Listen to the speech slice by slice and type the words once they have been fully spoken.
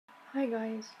Hi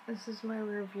guys, this is my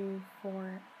review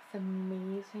for this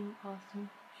amazing, awesome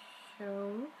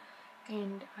show,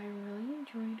 and I really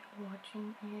enjoyed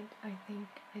watching it. I think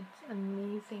it's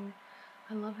amazing.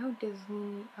 I love how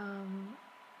Disney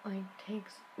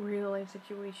takes real life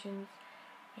situations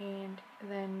and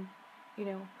then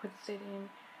puts it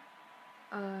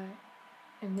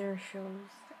in their shows.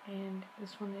 And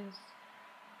this one is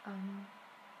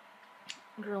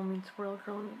Girl Meets World,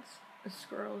 Girl Meets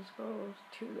Squirrels goes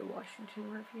to the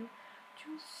Washington Review, which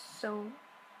was so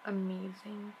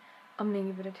amazing. I'm gonna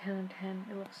give it a 10 out of 10.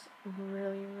 It looks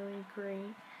really, really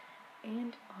great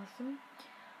and awesome.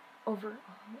 Overall,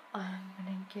 I'm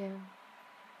gonna give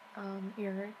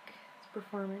Eric's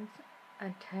performance a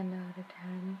 10 out of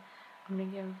 10. I'm gonna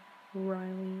give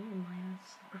Riley and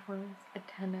Maya's performance a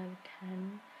 10 out of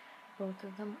 10. Both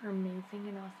of them are amazing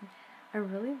and awesome. I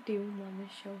really do love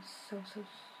this show so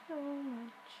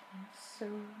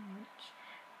much,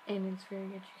 and it's very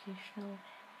educational,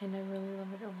 and I really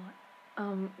love it a lot.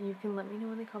 You can let me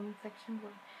know in the comment section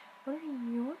below what are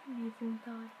your amazing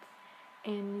thoughts,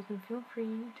 and you can feel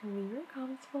free to leave your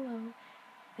comments below.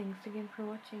 Thanks again for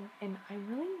watching, and I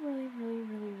really love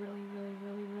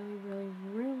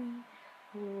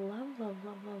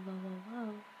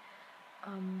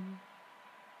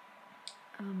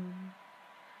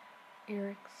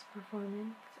Eric's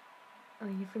performance.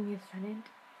 He's gonna be a Senate,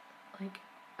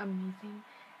 amazing,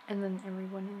 and then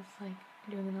everyone is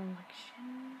doing an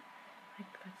election,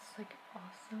 that's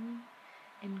awesome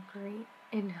and great,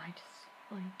 and I just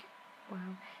wow.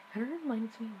 It kind of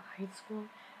reminds me of high school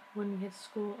when we had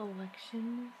school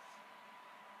elections.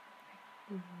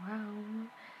 Wow.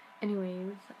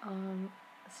 Anyways,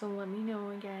 so let me know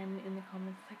again in the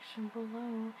comment section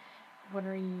below what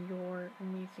are your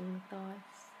amazing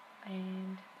thoughts,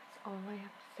 and that's all I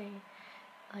have to say.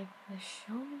 The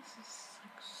show is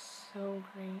just so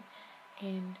great,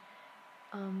 and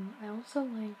I also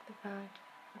like the fact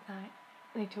that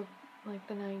they took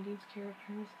the 90s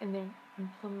characters and they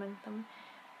implement them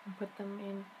and put them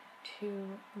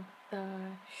into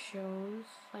the shows,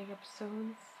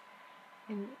 episodes,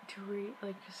 and to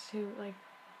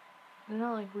they're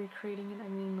not recreating it. I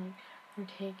mean, they're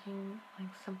taking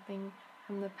something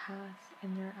from the past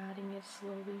and they're adding it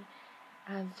slowly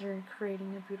as they're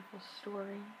creating a beautiful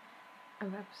story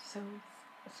of episodes.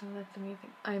 So that's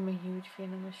amazing. I'm a huge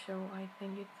fan of the show. I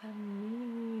think it's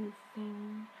amazing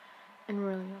and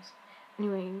really awesome.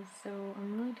 Anyways, so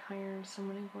I'm really tired, so I'm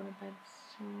gonna go to bed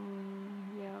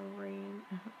soon. Yeah, rain.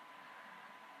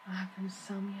 I have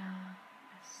insomnia.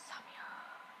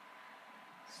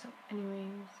 So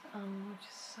anyways, which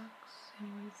just sucks.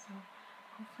 Anyways, so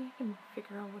hopefully I can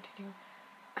figure out what to do.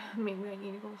 Maybe I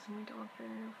need to go see my doctor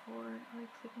for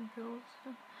sleeping pills,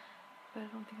 but I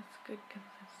don't think it's good because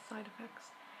it has side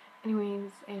effects.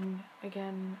 Anyways, and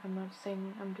again, I'm not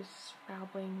saying, I'm just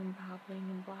babbling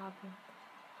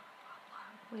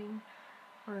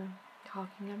or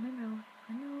talking out my mouth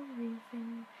for no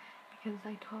reason, because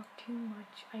I talk too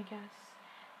much, I guess.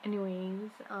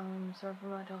 Anyways, sorry if I'm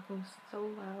not talking so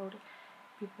loud.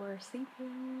 People are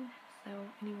sleeping. So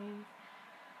anyways,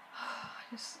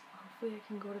 hopefully I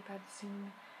can go to bed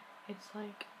soon. It's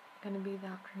gonna be the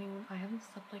afternoon. I haven't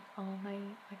slept all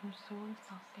night. I'm so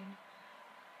exhausted.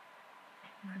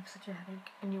 I have such a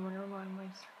headache, and you wonder why my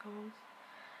circles.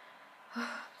 I'm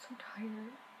so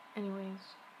tired.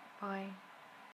 Anyways, bye.